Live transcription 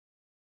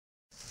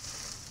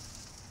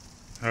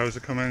How's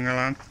it coming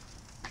along?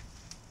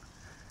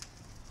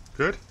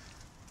 Good?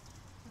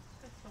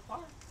 Good so far.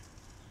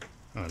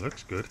 Oh, it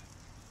looks good.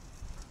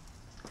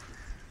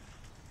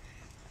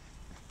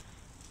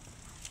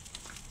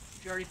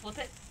 Did you already flip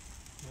it?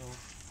 No.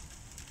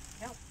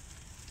 Yep.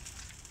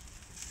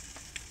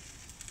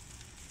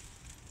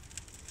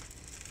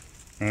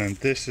 And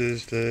this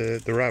is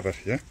the rabbit,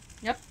 yeah?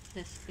 Yep,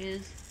 this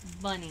is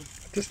Bunny.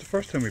 This is the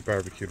first time we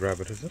barbecued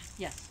rabbit, is it?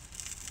 Yes.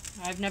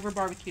 I've never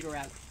barbecued a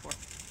rabbit before.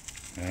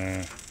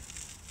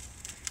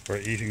 We're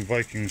eating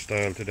Viking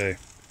style today.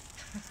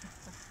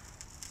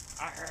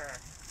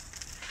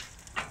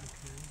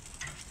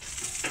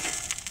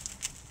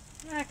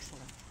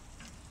 Excellent.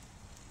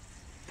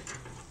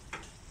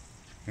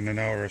 In an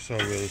hour or so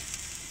we'll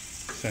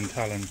send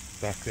Talon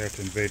back there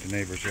to invade the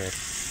neighbour's yard.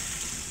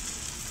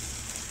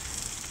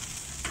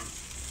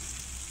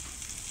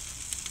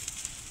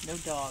 No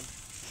dog.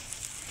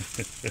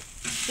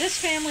 This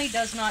family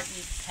does not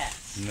eat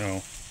pets.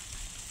 No.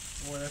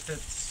 What if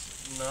it's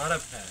not a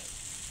pet?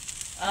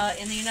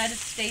 In the United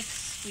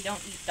States, we don't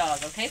eat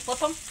dog, okay? Flip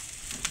them.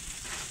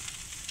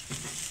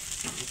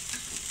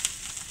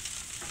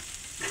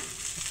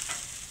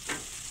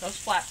 Those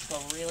flaps go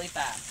really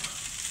fast.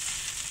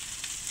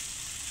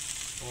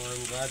 Well,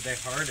 I'm glad they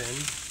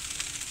hardened.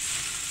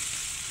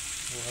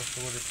 Or else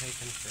it would have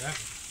taken forever.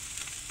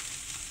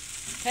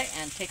 Okay,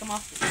 and take them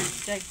off the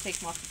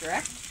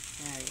direct.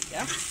 There you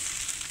go.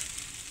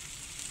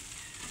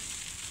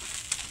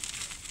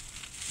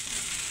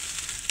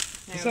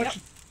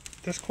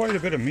 There's quite a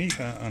bit of meat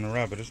on a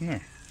rabbit, isn't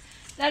there?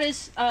 That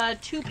is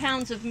 2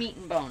 pounds of meat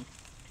and bone.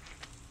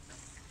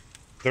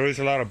 There is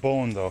a lot of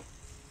bone though.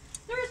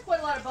 There is quite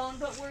a lot of bone,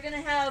 but we're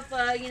gonna have,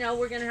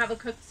 we're gonna have a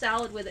cooked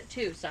salad with it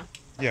too. So.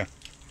 Yeah.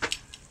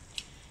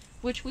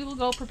 Which we will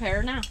go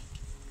prepare now.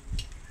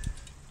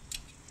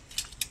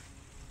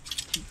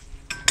 It's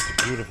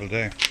a beautiful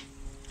day.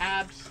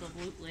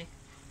 Absolutely.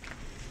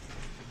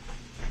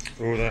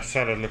 Oh, that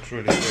salad looks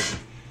really good.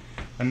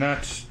 And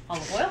that's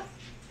Olive oil.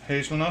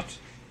 hazelnut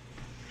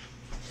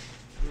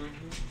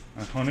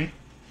and honey.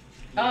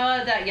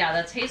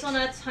 That's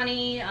hazelnuts,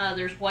 honey.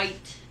 There's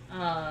white,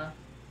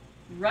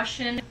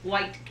 Russian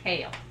white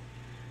kale.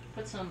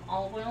 Put some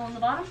olive oil on the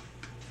bottom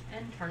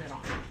and turn it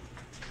on.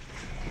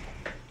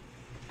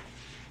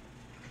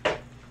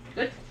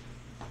 Good.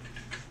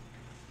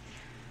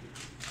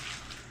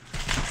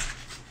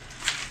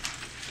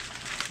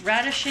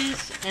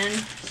 Radishes and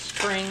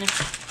spring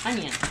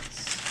onions.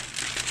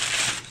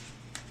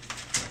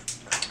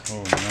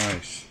 Oh,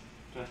 nice.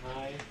 To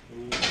high?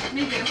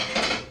 Medium.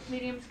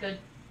 Medium's good.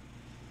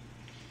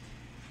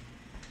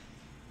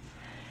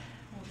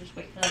 We'll just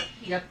wait for that to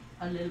heat up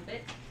a little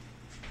bit.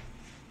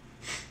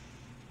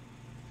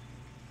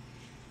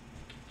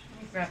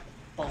 Let me grab the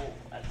bowl.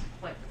 That's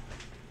quick.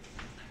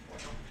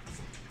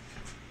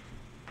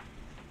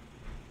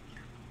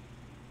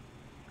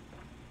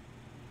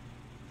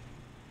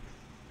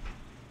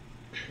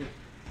 Let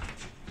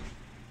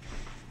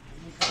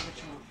me grab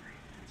it over.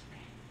 That's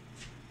okay.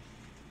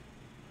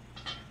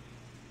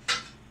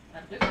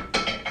 That'll do.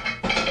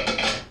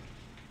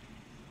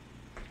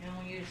 And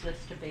we'll use this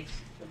to base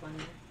the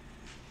bunny.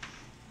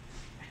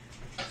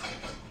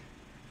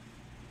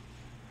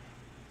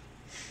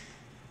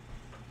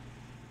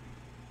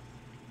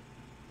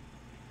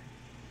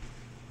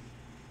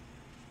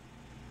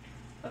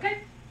 Okay,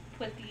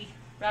 put the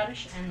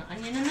radish and the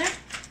onion in there.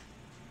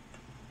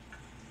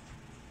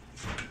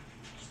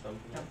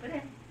 Dump it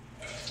in.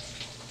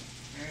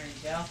 There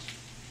you go.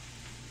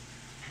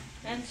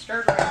 And stir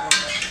it around a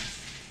little bit.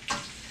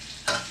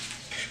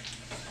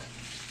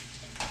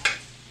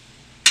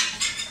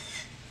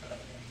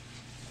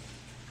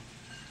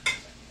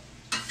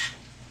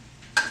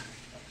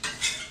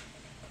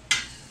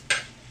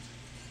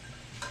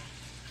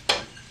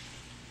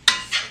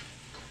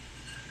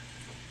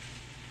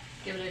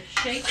 Give it a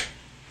shake.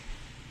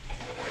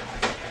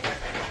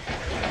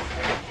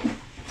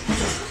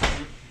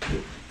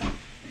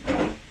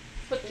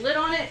 Put the lid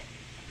on it.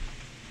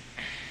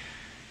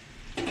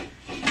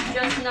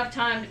 Just enough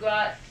time to go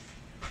out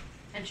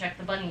and check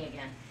the bunny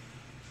again.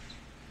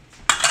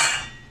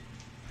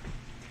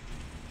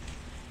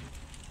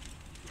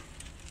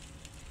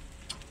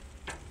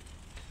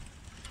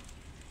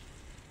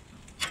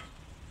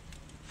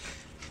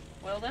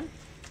 Well then.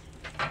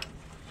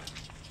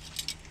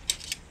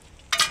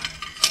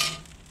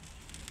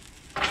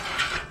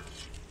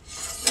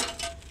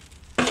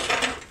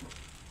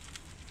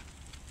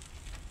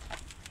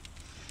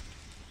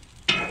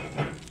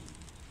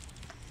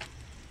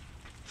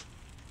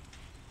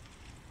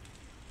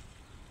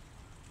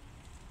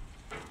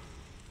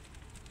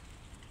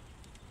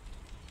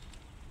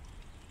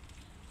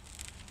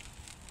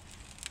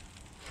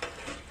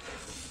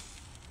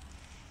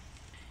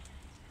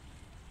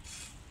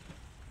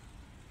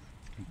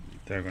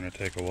 They're going to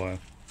take a while.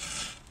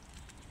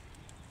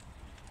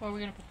 Or we're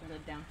going to put the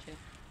lid down too.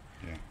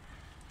 Yeah.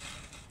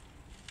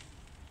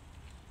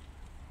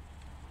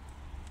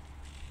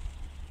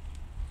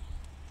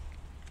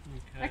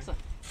 Okay. Excellent.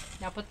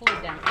 Now put the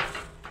lid down.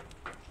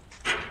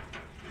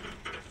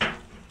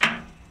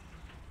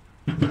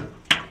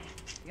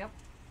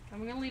 And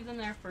we're going to leave them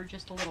there for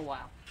just a little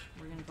while.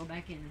 We're going to go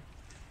back in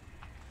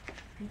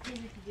and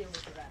continue to deal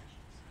with the radishes.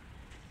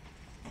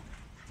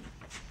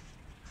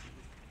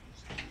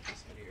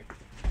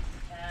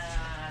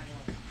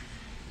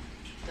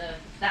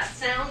 That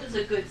sound is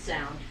a good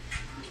sound.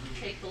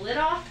 Take the lid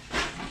off.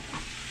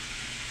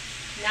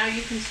 Now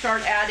you can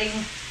start adding,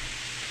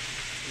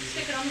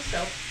 stick it on the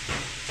stove.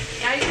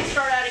 Now you can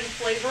start adding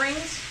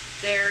flavorings.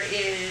 There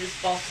is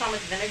balsamic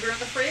vinegar in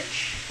the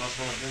fridge.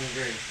 Balsamic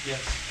vinegar,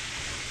 yes.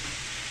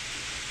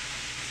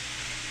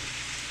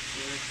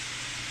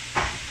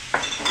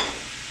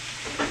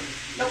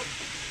 Nope.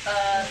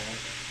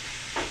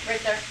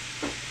 Right there.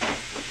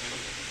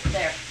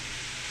 There.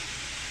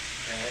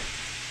 Okay.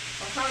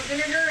 Balsamic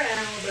vinegar and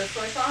a little bit of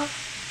soy sauce.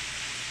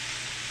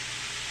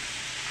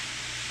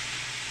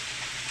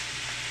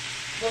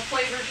 What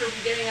flavors are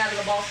we getting out of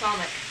the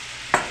balsamic?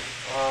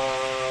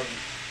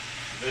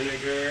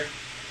 Vinegar.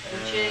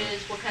 Which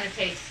is what kind of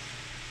taste?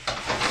 A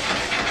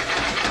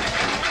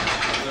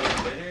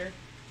little bitter,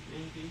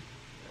 maybe.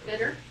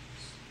 Bitter.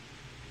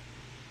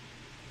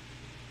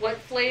 What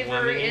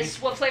flavor Lemony. is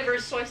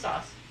soy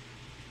sauce?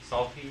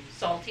 Salty.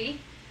 Salty.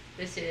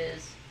 This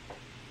is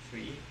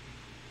Sweet.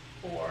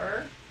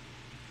 or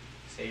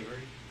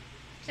Savory.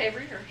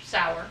 savory or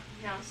sour.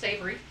 Yeah,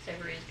 savory.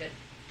 Savory is good.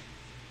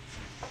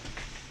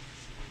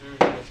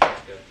 That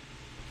sounds good.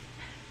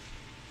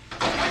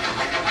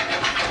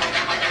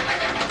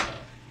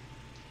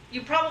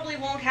 You probably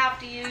won't have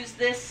to use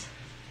this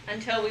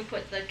until we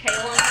put the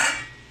kale in there.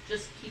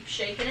 Just keep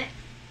shaking it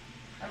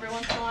every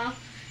once in a while.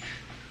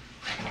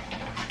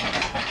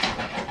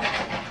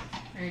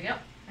 There you go.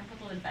 And put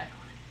the lid back on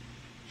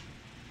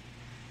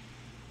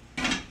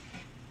it.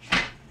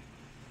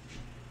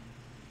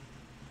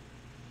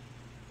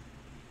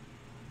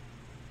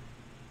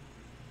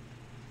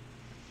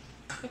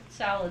 Cooked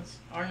salads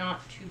are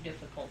not too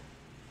difficult.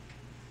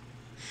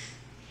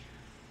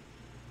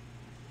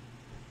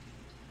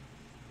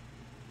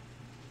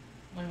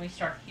 When we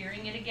start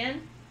hearing it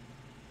again,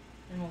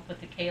 then we'll put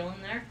the kale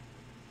in there.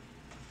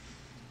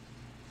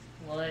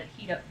 We'll let it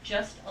heat up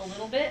just a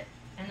little bit,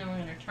 and then we're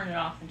going to turn it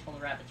off until the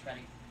rabbit's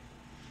ready.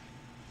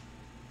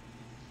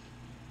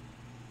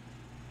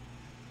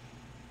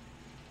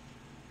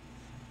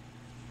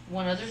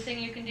 One other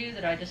thing you can do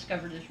that I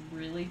discovered is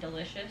really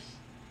delicious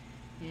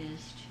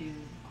is to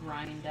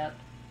grind up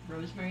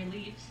rosemary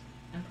leaves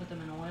and put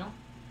them in oil.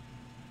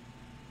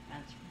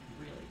 That's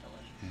really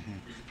delicious. Mm-hmm.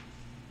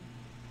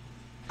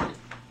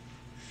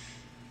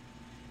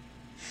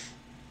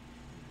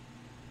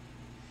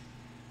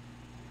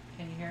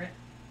 Can you hear it?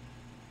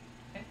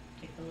 Okay,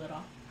 take the lid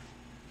off.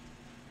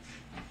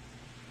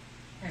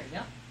 There you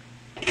go.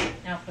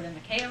 Now put in the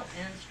kale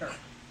and stir.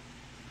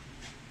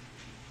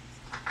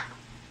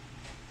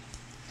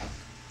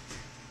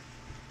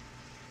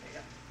 There you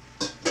go.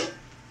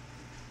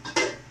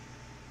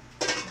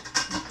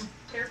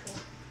 Careful.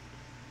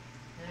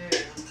 There you go.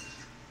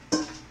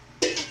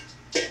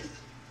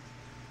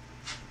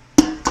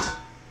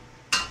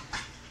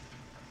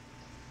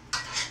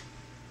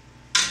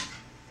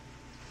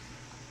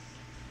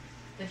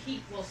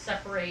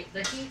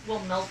 The heat will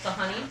melt the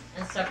honey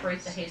and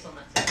separate the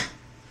hazelnuts out.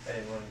 I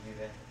didn't want to do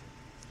that.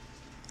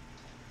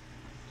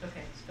 It's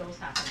okay, spills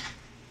happen.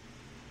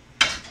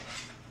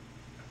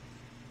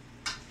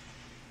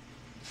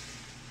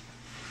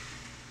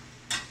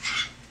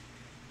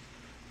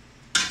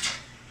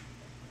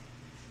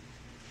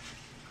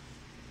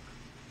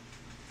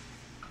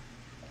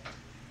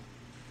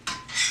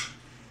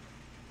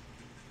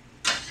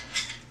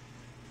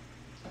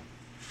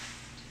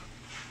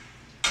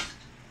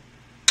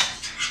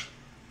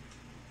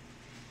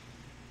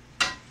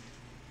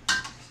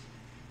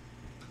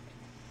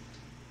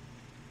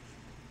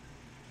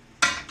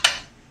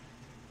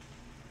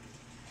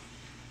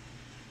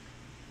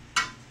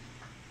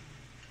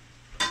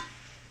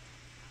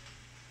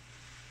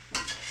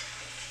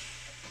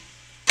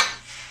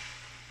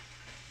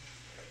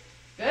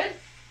 Good?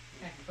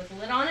 Okay, put the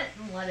lid on it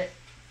and let it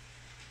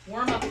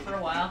warm up for a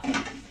while.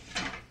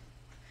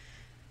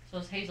 So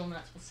those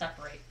hazelnuts will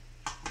separate.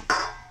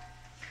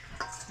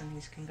 And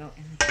these can go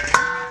in here.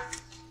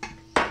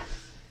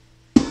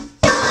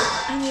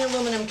 And the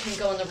aluminum can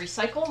go in the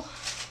recycle.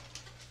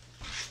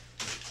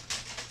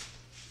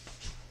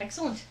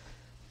 Excellent.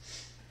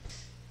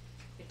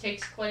 It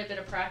takes quite a bit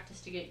of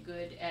practice to get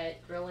good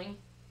at grilling.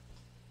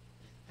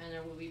 And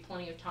there will be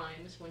plenty of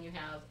times when you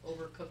have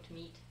overcooked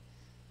meat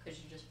because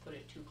you just put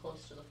it too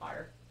close to the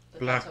fire.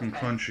 But Black that's and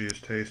okay. crunchy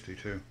is tasty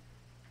too.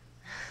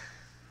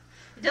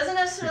 It doesn't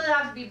necessarily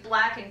have to be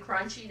black and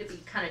crunchy to be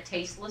kind of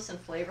tasteless and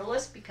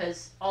flavorless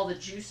because all the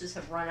juices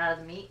have run out of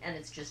the meat and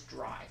it's just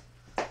dry.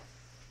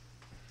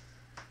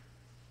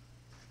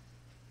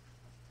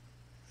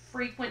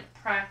 Frequent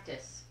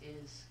practice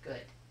is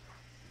good.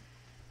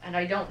 And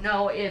I don't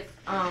know if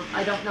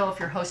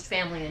your host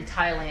family in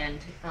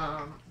Thailand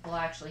will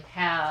actually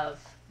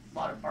have a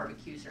lot of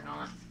barbecues or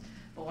not.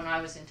 But when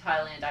I was in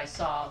Thailand, I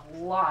saw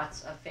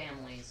lots of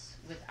families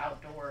with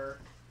outdoor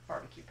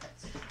barbecue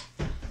pits.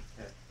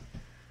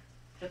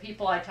 the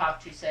people I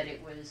talked to said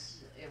it was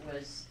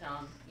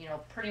you know,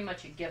 pretty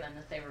much a given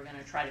that they were going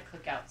to try to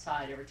cook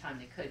outside every time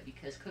they could,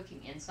 because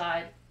cooking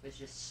inside was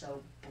just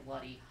so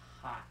bloody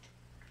hot.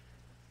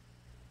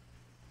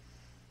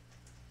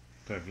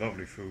 They have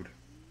lovely food.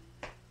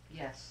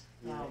 Yes.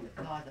 Oh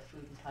God, the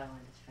food in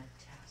Thailand is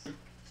fantastic.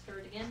 Stir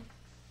it again.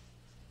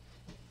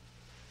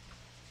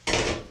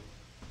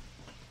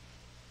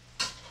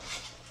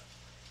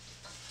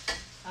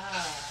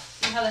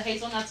 See how the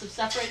hazelnuts have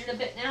separated a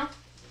bit now?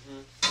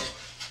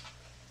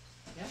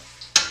 Yep.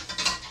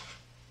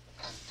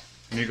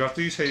 And you got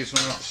these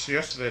hazelnuts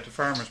yesterday at the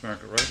farmer's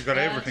market, right? You got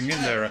That's everything in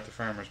right. there at the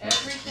farmer's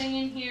market. Everything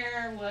in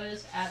here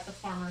was at the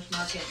farmer's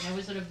market, and it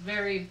was at a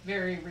very,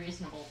 very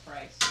reasonable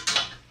price.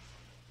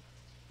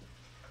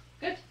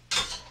 Good.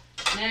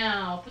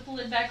 Now, put the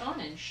lid back on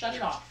and shut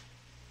it off.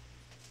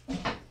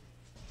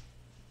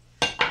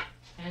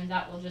 And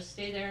that will just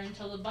stay there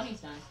until the bunny's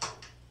done.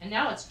 And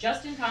now it's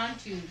just in time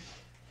to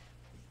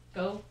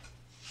go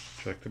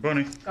Check the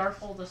bunny.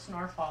 garfle the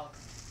Snorfog.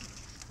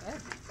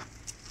 Good.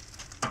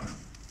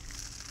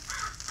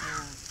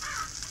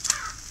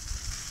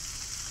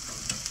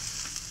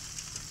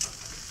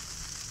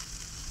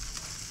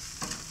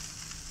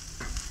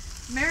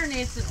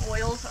 Marinades and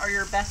oils are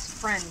your best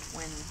friend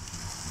when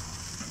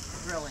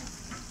grilling.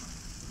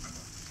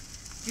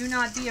 Do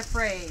not be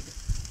afraid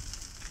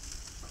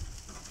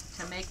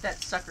to make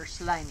that sucker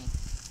slimy.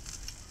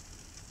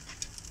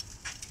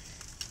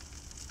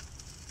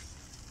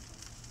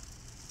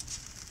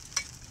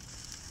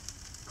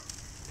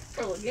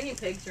 Poor little guinea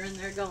pigs are in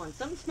there going,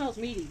 something smells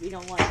meaty, we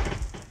don't like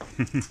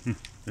it.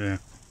 Yeah.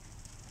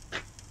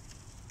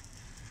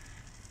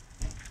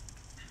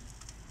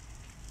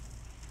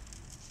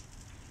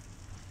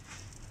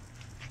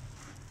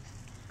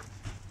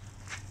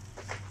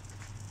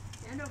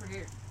 And over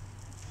here.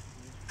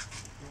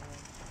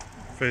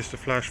 Face the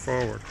flash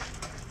forward.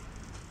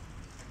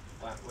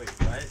 Wait,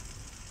 what?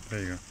 There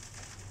you go.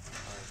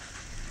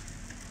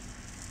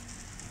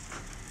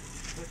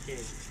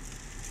 Okay.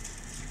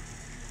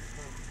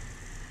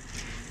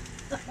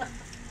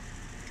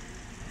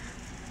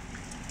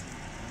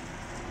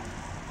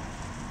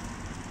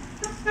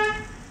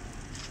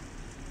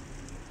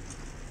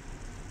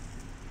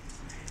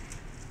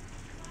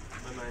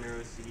 My minor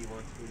OCD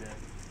wants me to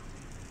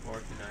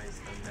organize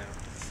them now.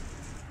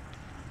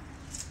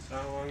 So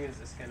how long is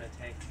this gonna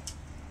take?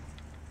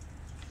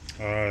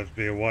 It'll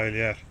be a while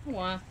yet.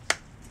 Wow.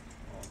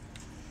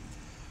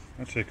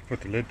 I'd say you could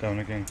put the lid down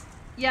again.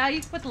 Yeah,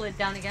 you can put the lid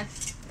down again.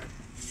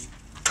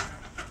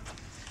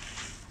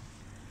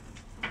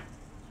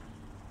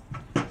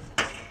 And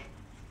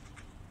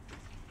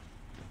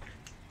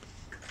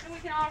we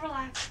can all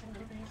relax a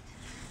little bit.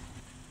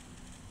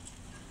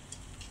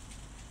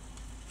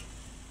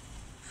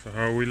 So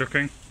how are we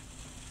looking?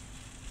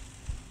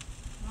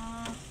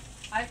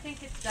 I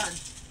think it's done.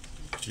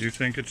 You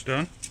think it's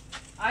done?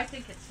 I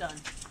think it's done.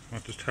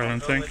 What does Talon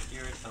Go think? with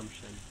your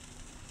assumption.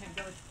 Can't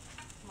go with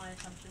my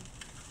assumption.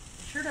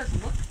 It sure does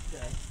look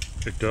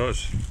good. It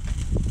does.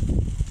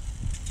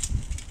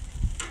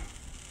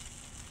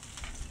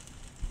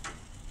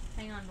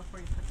 Hang on before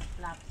you put the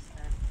flaps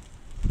there.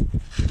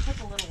 Put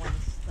the little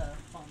ones, the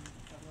foam,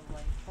 the little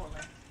like four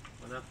leg.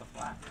 Well, not the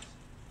flaps.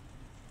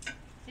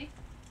 See?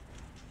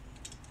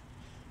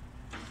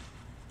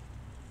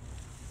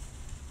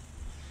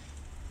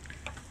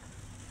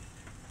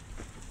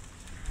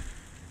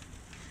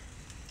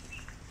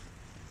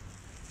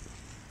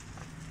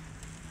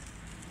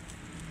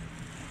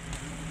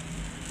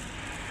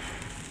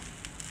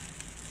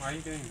 Why are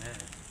you doing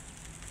that?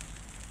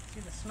 See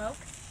the smoke?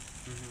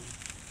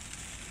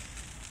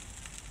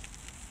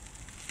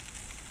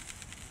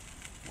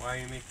 Why are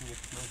you making it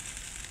smoke?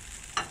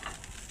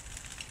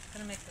 It's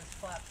gonna make those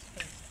flaps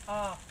taste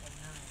awfully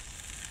nice.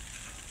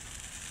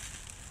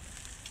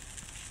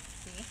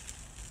 See?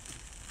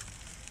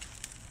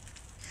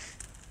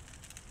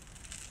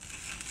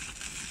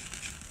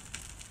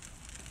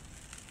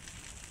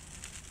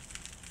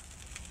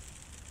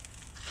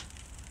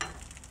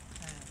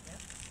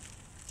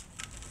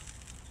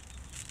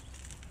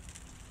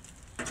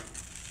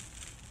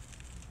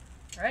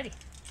 Alrighty.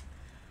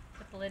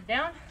 Put the lid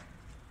down.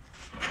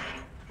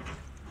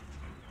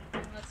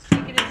 And let's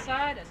take it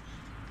inside and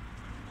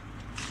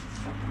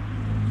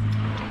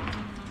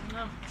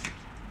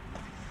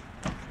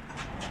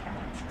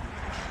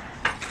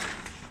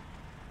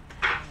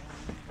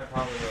I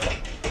probably will.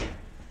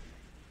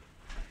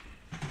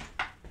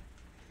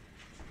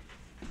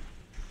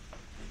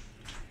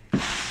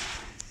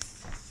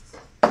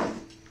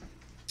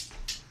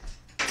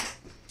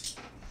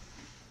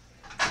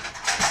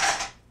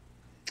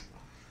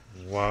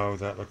 Wow,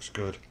 that looks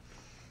good.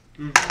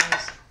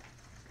 nice.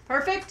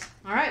 Perfect.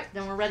 Alright,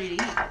 then we're ready to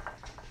eat.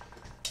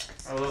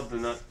 I love the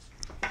nuts.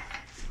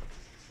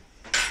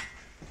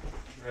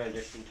 Very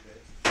addiction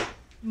to it.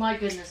 My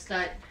goodness,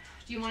 that.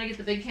 Do you want to get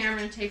the big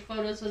camera and take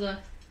photos of the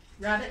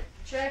rabbit,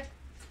 Shay?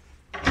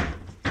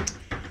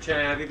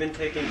 Jay, have you been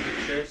taking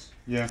pictures?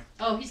 Yeah.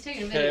 Oh, he's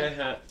taking a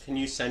video. Can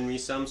you send me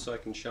some so I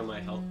can show my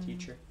health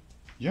teacher?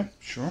 Yeah,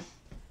 sure.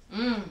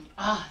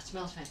 Ah, it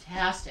smells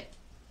fantastic.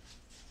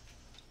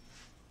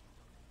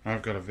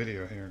 I've got a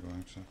video here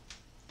going, so.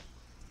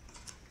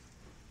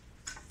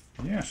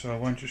 Yeah, so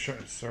why don't you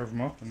serve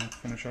them up and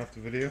finish off the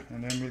video,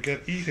 and then we'll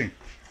get eating.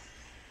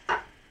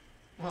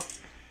 Well,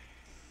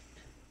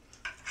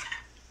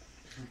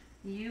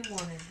 you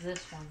wanted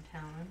this one,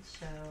 Talon,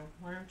 so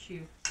why don't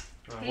you...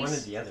 Oh, I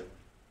wanted the other one.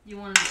 You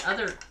wanted the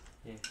other...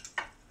 Yeah.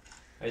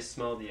 I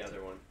smell the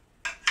other one.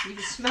 You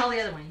can smell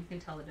the other one, you can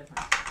tell the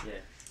difference.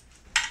 Yeah.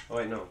 Oh,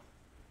 wait, no.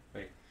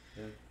 Wait.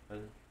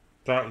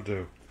 That'll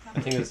do. I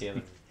think it was the other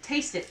one.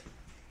 Taste it.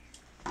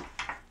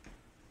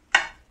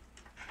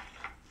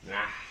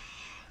 Nah.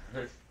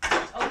 It's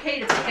okay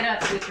to pick it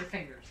up with your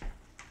fingers.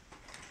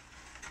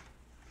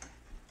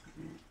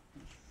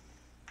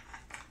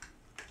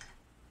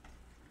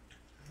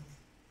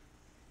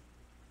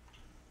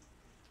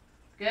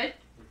 Good?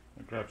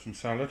 I'll grab some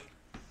salad.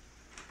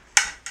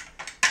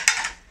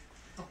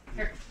 Oh,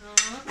 here.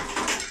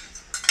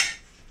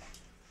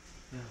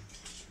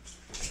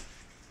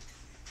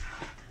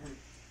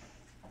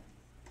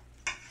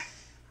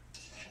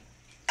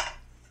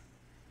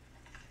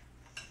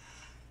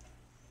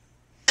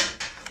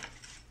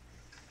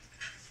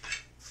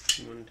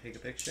 You want to take a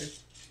picture?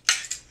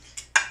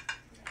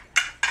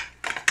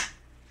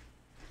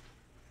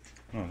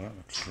 Oh, that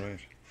looks great.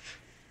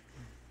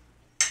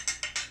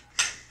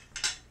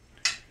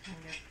 Oh,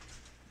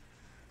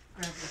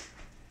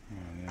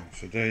 yeah.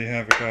 So there you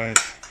have it, guys.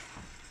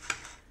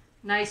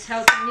 Nice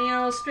healthy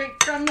meal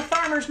straight from the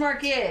farmer's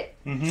market.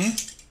 Mm-hmm.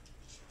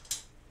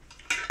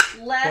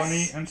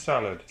 Bunny and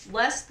salad.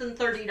 Less than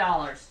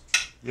 $30.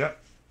 Yep.